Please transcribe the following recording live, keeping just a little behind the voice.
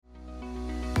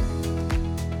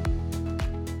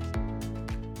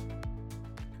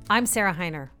I'm Sarah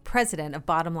Heiner, president of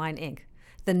Bottom Line Inc.,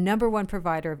 the #1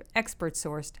 provider of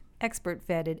expert-sourced,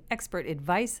 expert-vetted, expert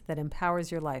advice that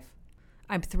empowers your life.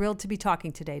 I'm thrilled to be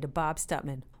talking today to Bob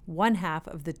Stutman, one half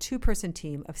of the two-person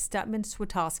team of Stutman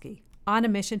Switalski, on a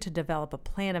mission to develop a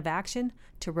plan of action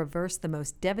to reverse the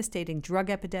most devastating drug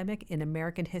epidemic in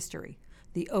American history,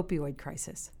 the opioid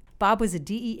crisis. Bob was a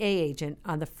DEA agent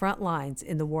on the front lines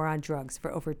in the war on drugs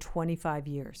for over 25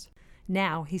 years.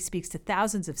 Now he speaks to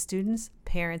thousands of students,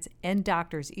 parents, and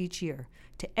doctors each year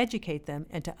to educate them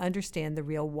and to understand the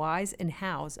real whys and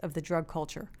hows of the drug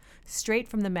culture, straight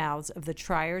from the mouths of the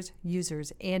triers,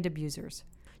 users, and abusers.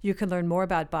 You can learn more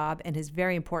about Bob and his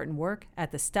very important work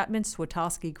at the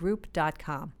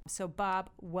StutmanSwitalskiGroup.com. So Bob,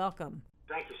 welcome.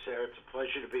 Thank you, Sarah. It's a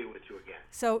pleasure to be with you again.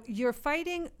 So you're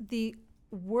fighting the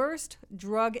worst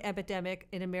drug epidemic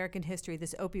in American history,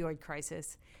 this opioid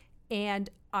crisis. And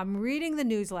I'm reading the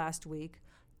news last week.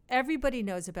 Everybody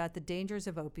knows about the dangers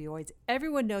of opioids.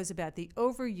 Everyone knows about the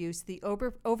overuse, the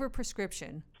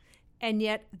overprescription. And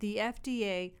yet the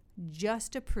FDA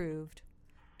just approved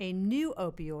a new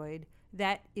opioid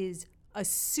that is a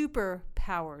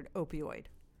super-powered opioid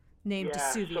named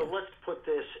Dasuvia. So let's put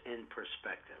this in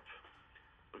perspective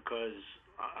because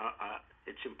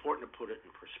it's important to put it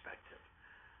in perspective.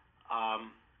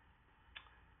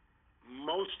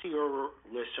 Most of your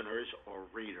listeners or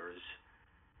readers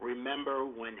remember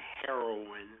when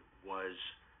heroin was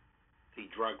the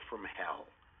drug from hell.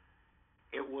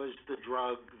 It was the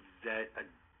drug that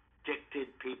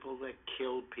addicted people, that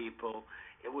killed people.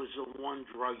 It was the one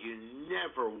drug you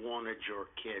never wanted your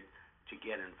kid to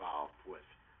get involved with.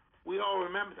 We all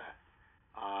remember that.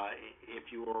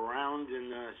 If you were around in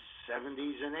the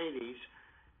 70s and 80s,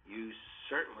 you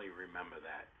certainly remember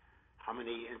that. How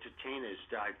many entertainers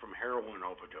died from heroin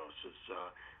overdoses?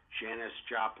 Janis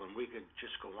Joplin. We could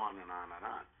just go on and on and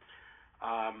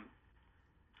on.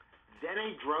 Then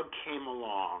a drug came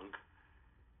along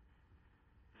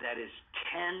that is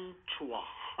 10 to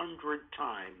 100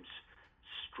 times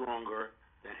stronger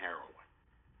than heroin.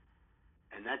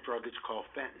 And that drug is called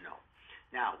fentanyl.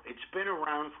 Now, it's been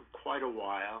around for quite a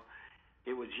while.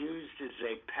 It was used as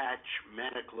a patch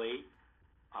medically,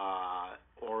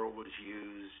 or it was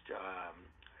used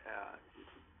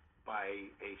by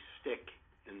a stick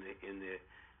in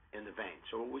the vein.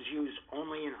 So it was used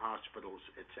only in hospitals,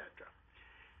 etc.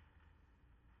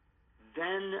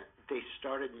 Then they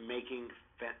started making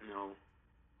fentanyl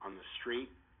on the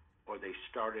street, or they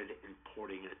started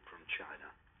importing it from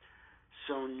China.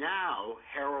 So now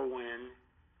heroin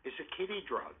is a kiddie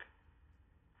drug.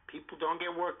 People don't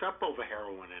get worked up over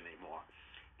heroin anymore.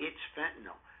 It's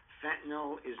fentanyl.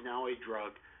 Fentanyl is now a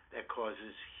drug that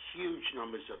causes huge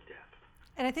numbers of death.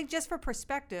 And I think just for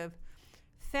perspective,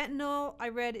 fentanyl, I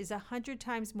read, is 100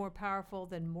 times more powerful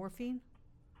than morphine.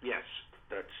 Yes,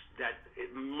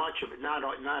 much of it,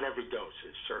 not every dose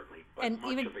is certainly, but and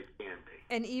much of it can be.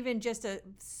 And even just a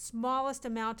smallest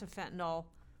amount of fentanyl,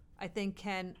 I think,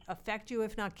 can affect you,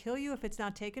 if not kill you, if it's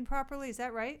not taken properly. Is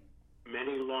that right?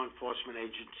 Many law enforcement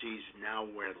agencies now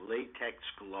wear latex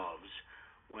gloves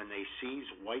when they seize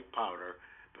white powder,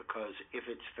 because if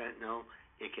it's fentanyl,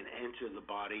 it can enter the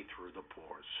body through the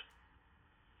pores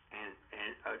and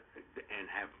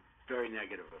have very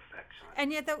negative effects on it.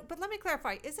 And yet, but let me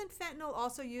clarify: isn't fentanyl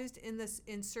also used in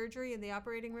surgery in the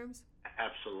operating rooms?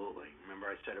 Absolutely. Remember,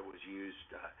 I said it was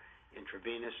used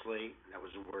intravenously. That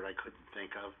was a word I couldn't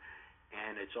think of.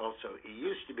 And it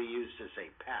used to be used as a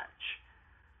patch,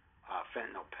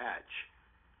 fentanyl patch,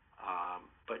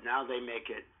 but now they make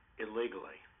it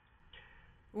illegally.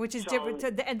 Which is different,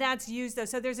 and that's used though.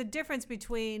 So there's a difference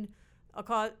between, I'll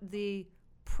call it, the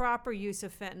proper use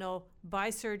of fentanyl by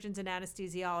surgeons and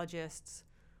anesthesiologists,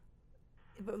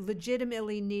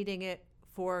 legitimately needing it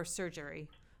for surgery,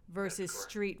 versus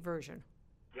street version.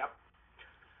 Yep.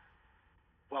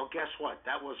 Well, guess what?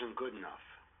 That wasn't good enough.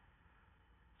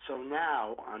 So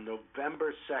now, on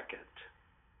November 2nd,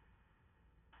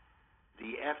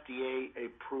 the FDA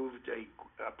approved a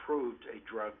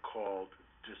drug called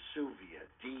Dasuvia,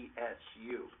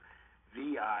 D-S-U-V-I-A.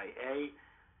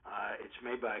 It's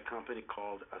made by a company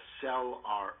called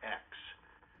AcceleRx.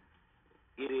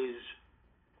 It is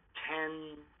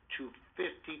 10 to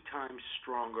 50 times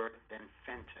stronger than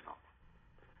fentanyl.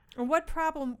 And what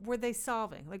problem were they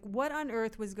solving? Like, what on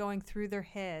earth was going through their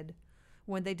head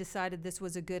when they decided this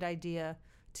was a good idea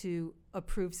to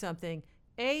approve something,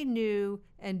 A, new,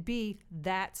 and B,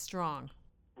 that strong?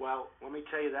 Well, let me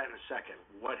tell you that in a second.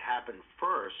 What happened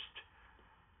first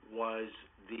was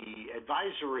the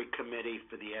advisory committee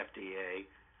for the FDA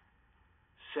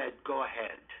said, go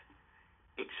ahead,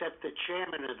 except the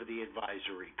chairman of the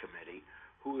advisory committee,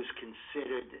 who is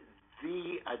considered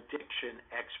the addiction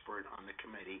expert on the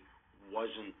committee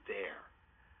wasn't there.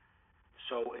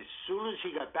 So as soon as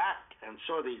he got back and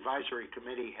saw the advisory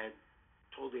committee had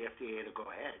told the FDA to go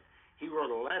ahead, he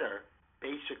wrote a letter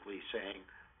basically saying,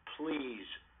 please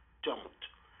don't,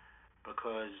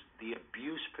 because the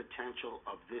abuse potential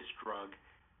of this drug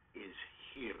is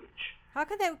huge. How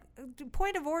can they,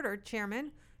 point of order,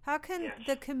 Chairman, how can Yes.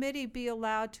 the committee be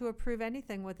allowed to approve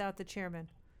anything without the chairman?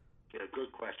 Yeah,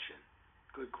 good question.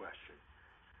 Good question.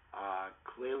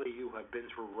 Clearly you have been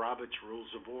through Robert's Rules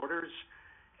of Orders,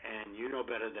 and you know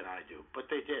better than I do, but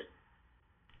they did.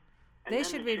 And They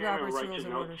then should the read chairman Robert's writes Rules a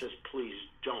of note Orders. that says, please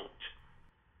don't.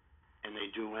 And they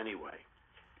do anyway.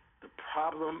 The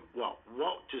problem, well,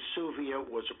 what Dasuvia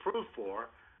was approved for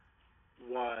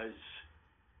was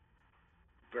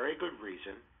very good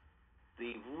reason.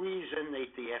 The reason that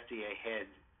the FDA head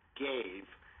gave,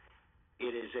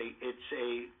 it's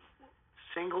a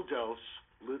single dose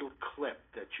little clip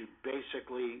that you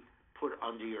basically put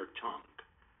under your tongue.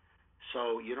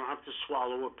 So you don't have to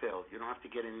swallow a pill. You don't have to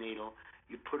get a needle.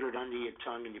 You put it under your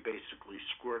tongue and you basically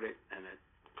squirt it and it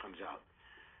comes out.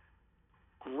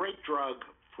 Great drug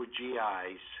for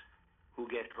GIs who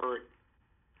get hurt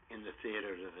in the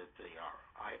theater that they are.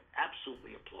 I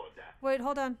absolutely applaud that. Wait,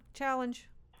 hold on. Challenge.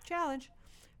 Yes.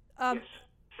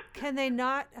 Can they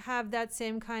not have that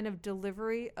same kind of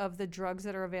delivery of the drugs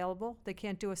that are available? They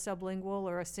can't do a sublingual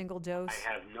or a single dose?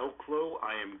 I have no clue.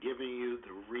 I am giving you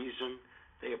the reason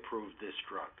they approved this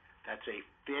drug. That's a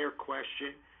fair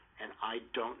question, and I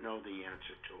don't know the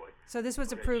answer to it. So this was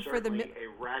But approved it's for the... certainly a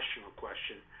rational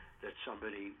question that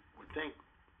somebody would think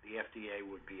the FDA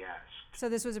would be asked. So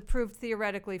this was approved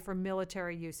theoretically for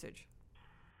military usage?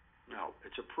 No,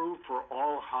 it's approved for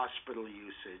all hospital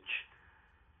usage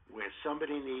where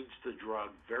somebody needs the drug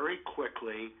very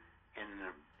quickly and in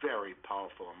a very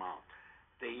powerful amount.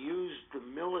 They use the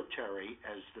military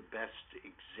as the best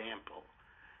example.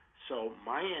 So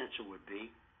my answer would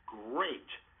be, great,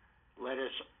 let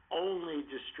us only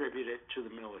distribute it to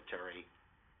the military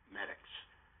medics,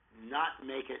 not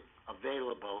make it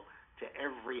available to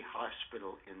every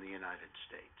hospital in the United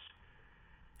States.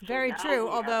 Very so now true, we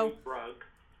although have a drug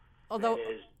although that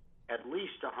is at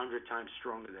least 100 times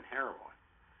stronger than heroin,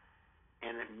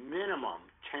 and at minimum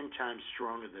 10 times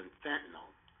stronger than fentanyl,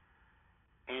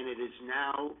 and it is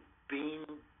now being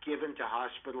given to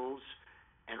hospitals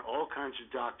and all kinds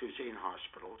of doctors in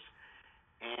hospitals.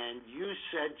 And you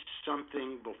said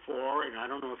something before, and I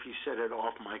don't know if you said it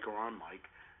off mic or on mic,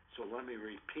 so let me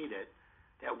repeat it,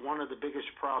 that one of the biggest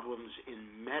problems in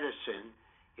medicine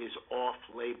is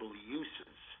off-label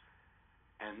uses.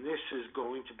 And this is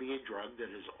going to be a drug that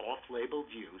is off-label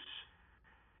use,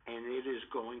 and it is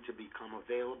going to become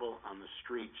available on the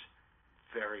streets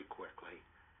very quickly.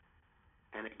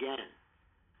 And again,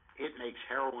 it makes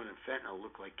heroin and fentanyl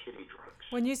look like kiddie drugs.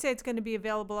 when you say it's going to be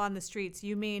available on the streets,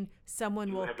 you mean someone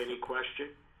Do you will... have any question?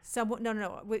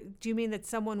 No. Do you mean that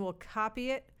someone will copy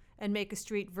it and make a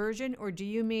street version, or do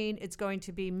you mean it's going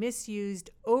to be misused,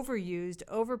 overused,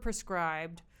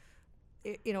 overprescribed,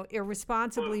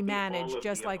 irresponsibly All managed, of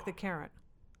just the like the above. current?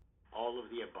 All of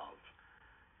the above.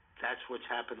 That's what's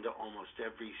happened to almost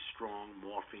every strong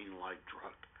morphine-like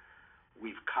drug.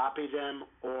 We've copied them,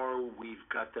 or we've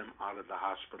got them out of the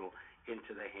hospital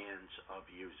into the hands of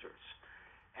users.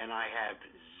 And I have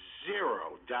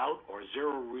zero doubt or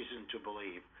zero reason to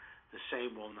believe the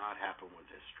same will not happen with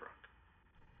this drug.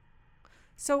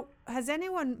 So has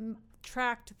anyone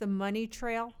tracked the money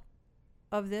trail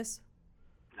of this?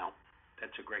 No,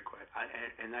 that's a great question.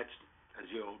 And that's,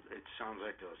 it sounds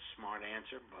like a smart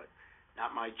answer, but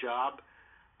not my job.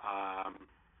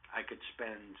 I could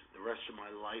spend the rest of my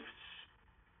life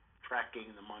tracking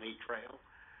the money trail.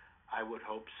 I would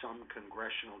hope some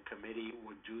congressional committee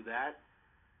would do that.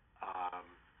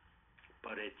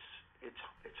 But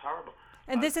it's horrible.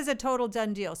 And this is a total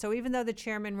done deal. So even though the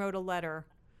chairman wrote a letter,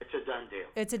 It's a done deal.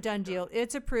 it's a done deal.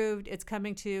 It's approved. It's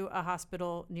coming to a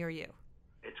hospital near you.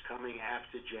 It's coming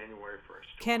after January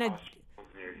 1st. to Can a a hospital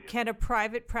near you. can a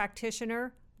private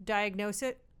practitioner diagnose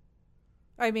it?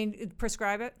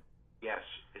 Prescribe it? Yes,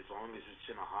 as long as it's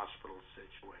in a hospital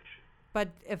situation.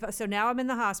 But so now I'm in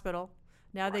the hospital.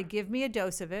 Now they Right. give me a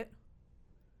dose of it.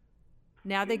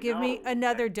 Now they You give me know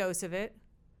another that- dose of it.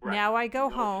 Right. Now I go You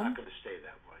know home. It's not going to stay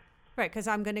that way. Right, because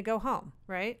I'm going to go home,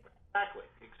 right? Exactly.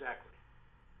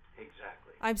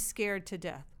 I'm scared to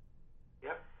death.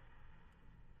 Yep.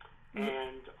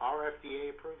 And our FDA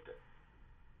approved it.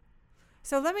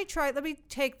 So let me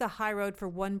take the high road for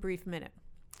one brief minute.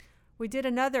 We did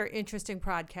another interesting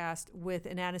podcast with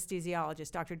an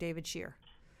anesthesiologist, Dr. David Shear.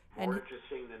 More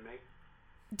interesting than me.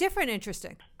 Different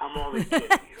interesting. I'm only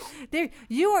kidding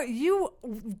you. You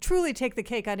truly take the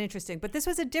cake on interesting, but this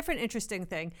was a different interesting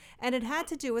thing, and it had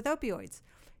to do with opioids.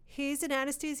 He's an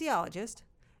anesthesiologist,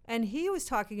 and he was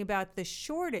talking about the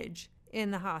shortage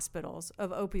in the hospitals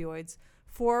of opioids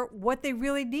for what they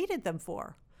really needed them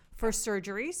for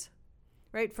surgeries,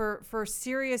 right? For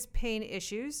serious pain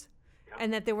issues. Yep.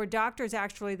 And that there were doctors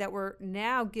actually that were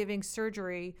now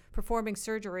performing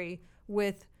surgery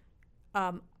with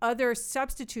other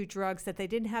substitute drugs that they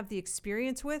didn't have the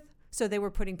experience with, so they were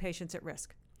putting patients at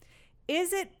risk.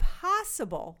 Is it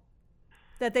possible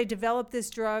that they developed this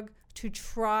drug to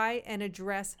try and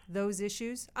address those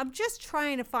issues? I'm just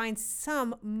trying to find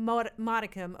some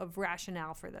modicum of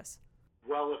rationale for this.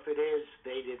 Well, if it is,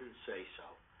 they didn't say so.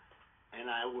 And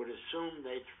I would assume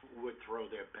they would throw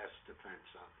their best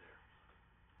defense out there.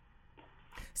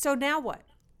 So now what?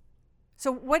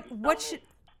 So what should...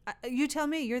 you tell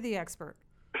me. You're the expert.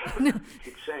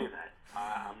 Keep saying that.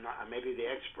 I'm not. I may be the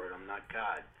expert. I'm not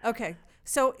God. Okay.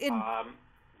 So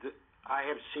I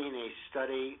have seen a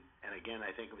study, and again,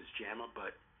 I think it was JAMA,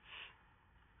 but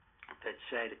that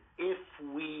said if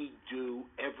we do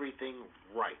everything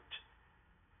right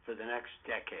for the next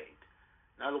decade,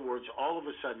 in other words, all of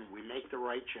a sudden we make the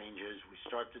right changes, we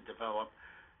start to develop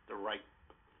the right,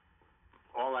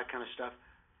 all that kind of stuff,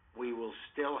 we will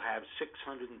still have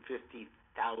 650,000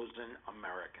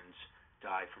 Americans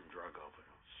die from drug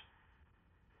overdose.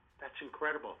 That's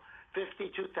incredible.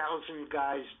 52,000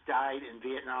 guys died in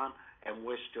Vietnam, and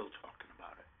we're still talking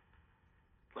about it.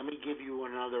 Let me give you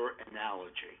another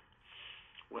analogy.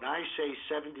 When I say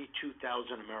 72,000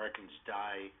 Americans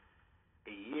die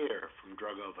a year from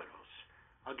drug overdose,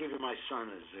 I'll give you my son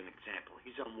as an example.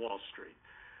 He's on Wall Street.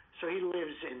 So he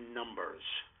lives in numbers.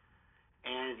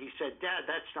 And he said, Dad,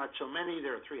 that's not so many.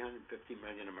 There are 350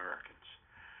 million Americans.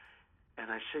 And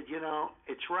I said,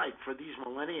 it's right. For these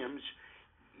millenniums,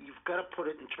 you've got to put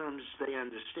it in terms they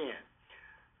understand.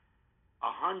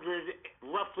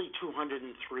 Roughly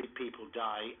 203 people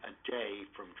die a day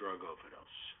from drug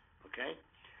overdose, okay?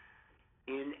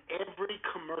 In every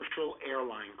commercial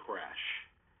airline crash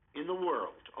in the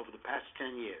world over the past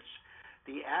 10 years,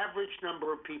 the average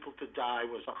number of people to die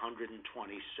was 127.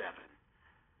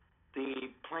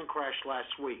 The plane crash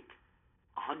last week,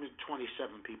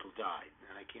 127 people died,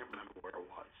 and I can't remember where it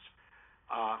was.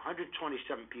 127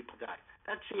 people died.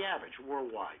 That's the average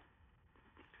worldwide.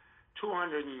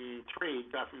 203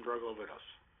 died from drug overdose.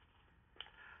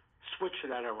 Switch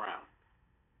that around.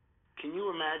 Can you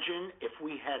imagine if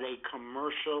we had a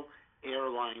commercial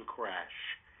airline crash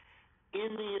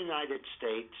in the United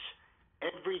States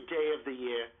every day of the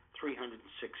year,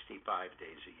 365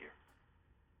 days a year?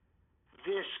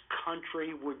 This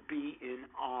country would be in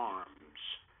arms.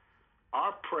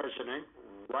 Our president,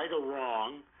 right or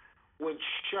wrong, would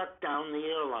shut down the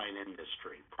airline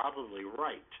industry. Probably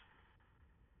right.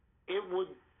 It would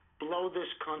blow this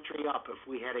country up if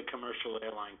we had a commercial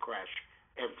airline crash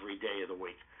every day of the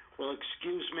week. Well,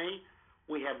 excuse me,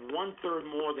 we have 1/3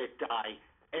 more that die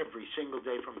every single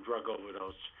day from drug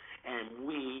overdose, and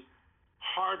we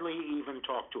hardly even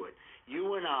talk to it.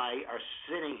 You and I are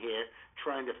sitting here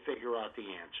trying to figure out the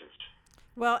answers.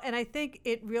 Well, and I think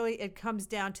it comes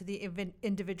down to the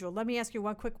individual. Let me ask you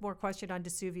one quick more question on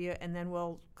DeSuvio, and then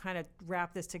we'll kind of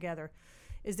wrap this together.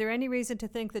 Is there any reason to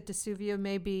think that DeSuvio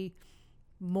may be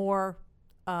more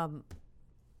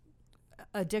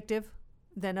addictive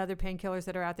than other painkillers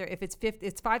that are out there? If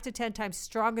it's 5 to 10 times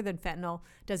stronger than fentanyl,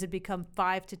 does it become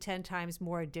 5 to 10 times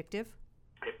more addictive?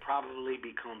 It probably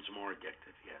becomes more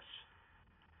addictive, yes.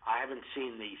 I haven't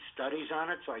seen the studies on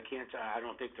it, so I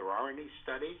don't think there are any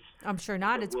studies. I'm sure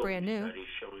not. It's brand new. Studies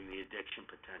showing the addiction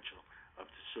potential of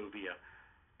DeSuvio,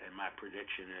 and my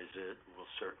prediction is it will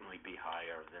certainly be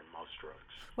higher than most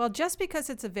drugs. Well, just because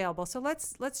it's available, so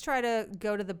let's try to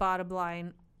go to the bottom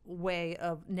line way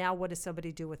of now what does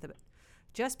somebody do with it?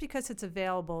 Just because it's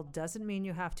available doesn't mean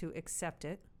you have to accept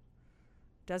it.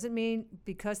 Doesn't mean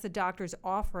because the doctor's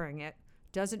offering it,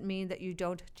 doesn't mean that you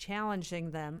don't challenge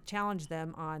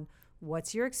them on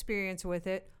what's your experience with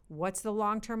it, what's the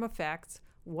long-term effects,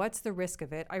 what's the risk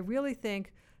of it. I really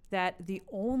think that the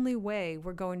only way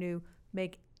we're going to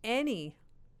make any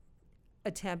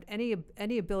attempt,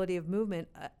 any ability of movement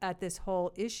at this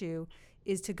whole issue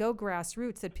is to go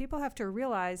grassroots, that people have to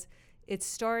realize it's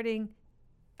starting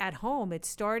at home. It's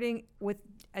starting with,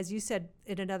 as you said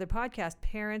in another podcast,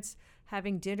 parents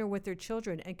having dinner with their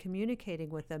children and communicating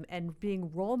with them and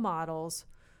being role models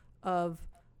of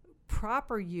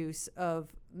proper use of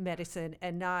medicine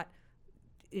and not,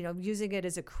 using it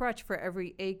as a crutch for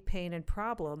every ache, pain, and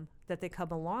problem that they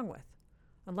come along with.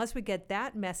 Unless we get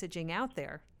that messaging out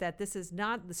there, that this is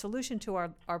not the solution to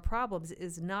our problems,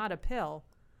 is not a pill,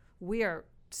 we are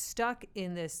stuck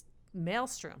in this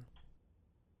maelstrom.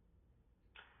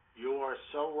 You are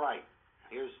so right.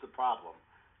 Here's the problem.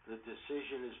 The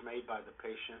decision is made by the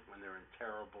patient when they're in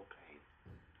terrible pain.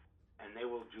 And they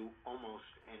will do almost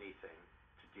anything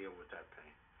to deal with that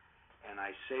pain. And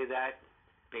I say that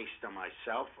based on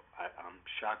myself. I'm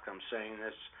shocked I'm saying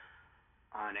this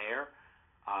on air.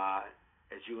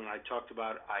 As you and I talked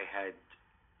about, I had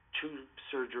 2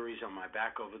 surgeries on my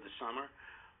back over the summer.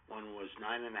 One was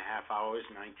 9.5 hours,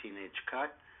 19-inch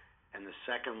cut. And the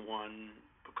second one,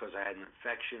 because I had an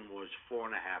infection, was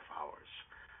 4.5 hours.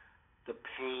 The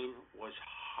pain was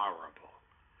horrible.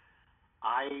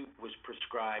 I was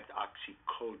prescribed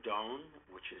oxycodone,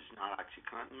 which is not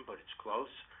OxyContin, but it's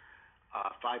close.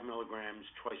 5 milligrams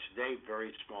twice a day,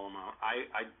 very small amount.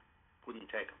 I wouldn't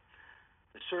take them.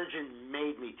 The surgeon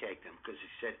made me take them because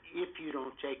he said, if you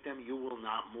don't take them, you will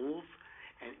not move.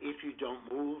 And if you don't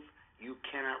move, you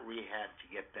cannot rehab to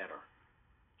get better.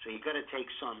 So you got to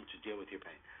take some to deal with your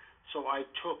pain. So I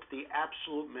took the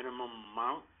absolute minimum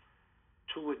amount,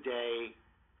 2 a day,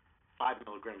 5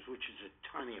 milligrams, which is a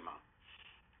tiny amount.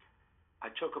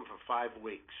 I took them for 5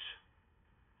 weeks.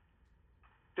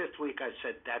 5th week, I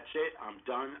said, that's it. I'm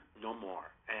done. No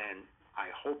more. And I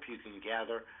hope you can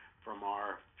gather from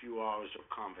our few hours of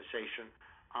conversation,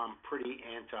 I'm pretty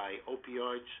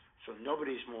anti-opioids, so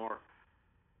nobody's more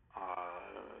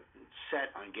set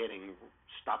on getting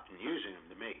stopped and using them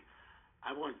than me.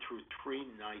 I went through 3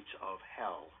 nights of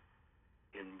hell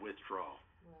in withdrawal.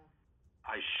 Wow.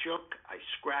 I shook, I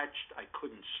scratched, I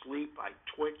couldn't sleep, I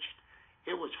twitched.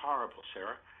 It was horrible,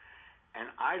 Sarah. And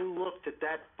I looked at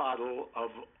that bottle of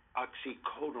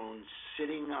oxycodone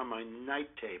sitting on my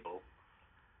night table,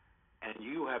 and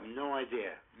you have no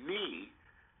idea, me,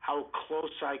 how close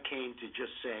I came to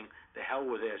just saying, the hell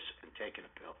with this, and taking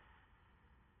a pill.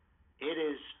 It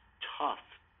is tough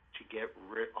to get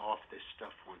rid off this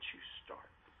stuff once you start.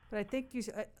 But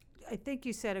I think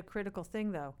you said a critical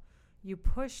thing, though. You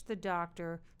push the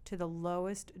doctor to the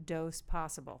lowest dose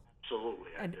possible.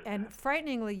 Absolutely. And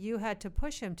frighteningly, you had to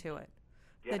push him to it.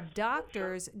 Yes, the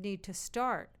doctors need to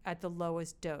start at the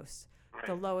lowest dose, right.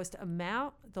 The lowest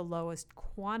amount, the lowest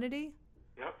quantity.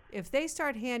 Yep. If they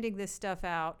start handing this stuff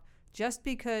out just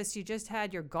because you just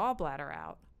had your gallbladder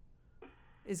out,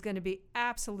 is going to be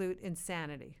absolute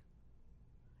insanity.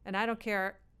 And I don't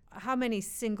care how many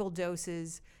single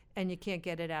doses and you can't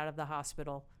get it out of the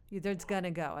hospital. It's going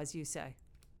to go, as you say.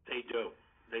 They do.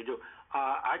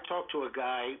 I talked to a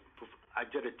guy, I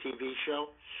did a TV show,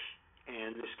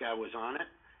 and this guy was on it,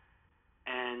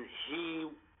 and he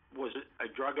was a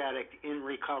drug addict in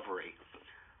recovery.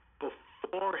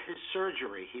 Before his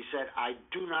surgery, he said, I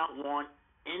do not want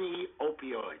any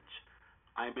opioids.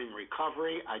 I'm in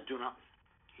recovery. I do not.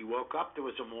 He woke up, there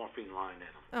was a morphine line in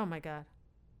him. Oh, my God.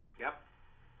 Yep.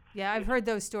 Yeah, I've heard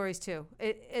those stories, too.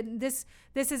 This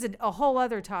is a whole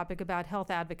other topic about health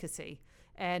advocacy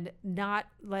and not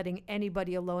letting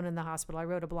anybody alone in the hospital. I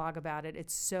wrote a blog about it.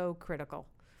 It's so critical.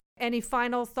 Any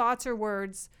final thoughts or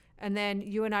words? And then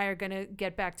you and I are going to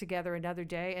get back together another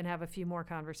day and have a few more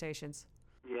conversations.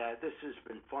 Yeah, this has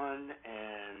been fun,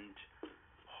 and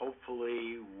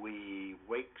hopefully we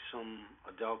wake some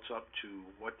adults up to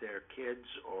what their kids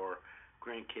or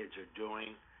grandkids are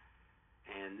doing.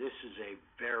 And this is a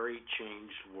very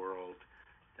changed world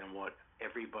than what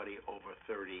everybody over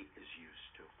 30 is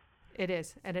used to. It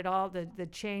is. And the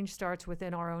change starts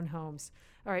within our own homes.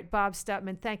 All right, Bob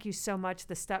Stutman, thank you so much.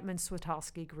 The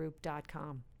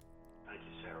StutmanSwitolskiGroup.com. Thank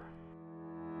you, Sarah.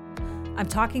 I'm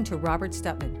talking to Robert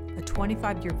Stutman, a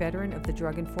 25-year veteran of the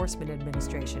Drug Enforcement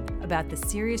Administration, about the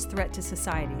serious threat to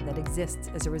society that exists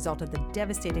as a result of the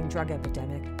devastating drug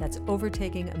epidemic that's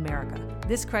overtaking America.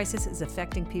 This crisis is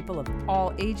affecting people of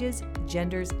all ages,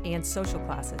 genders, and social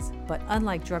classes. But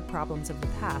unlike drug problems of the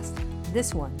past,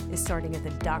 this one is starting at the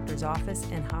doctor's office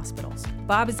and hospitals.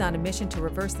 Bob is on a mission to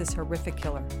reverse this horrific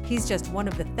killer. He's just one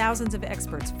of the thousands of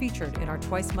experts featured in our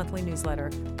twice-monthly newsletter,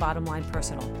 Bottom Line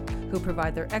Personal, who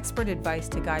provide their expert advice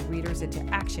to guide readers into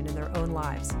action in their own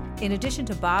lives. In addition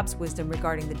to Bob's wisdom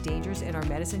regarding the dangers in our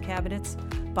medicine cabinets,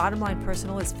 Bottom Line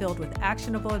Personal is filled with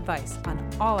actionable advice on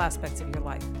all aspects of your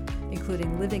life,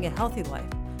 including living a healthy life,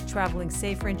 traveling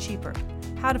safer and cheaper,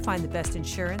 how to find the best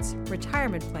insurance,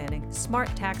 retirement planning,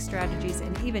 smart tax strategies,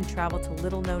 and even travel to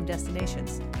little-known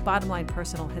destinations. Bottom Line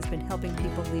Personal has been helping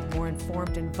people lead more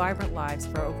informed and vibrant lives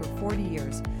for over 40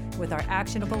 years with our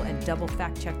actionable and double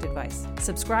fact-checked advice.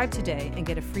 Subscribe today and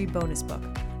get a free bonus book,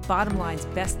 Bottom Line's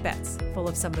Best Bets, full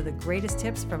of some of the greatest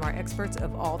tips from our experts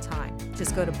of all time.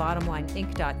 Just go to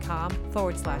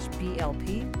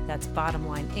bottomlineinc.com/BLP. That's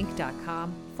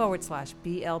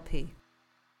bottomlineinc.com/BLP.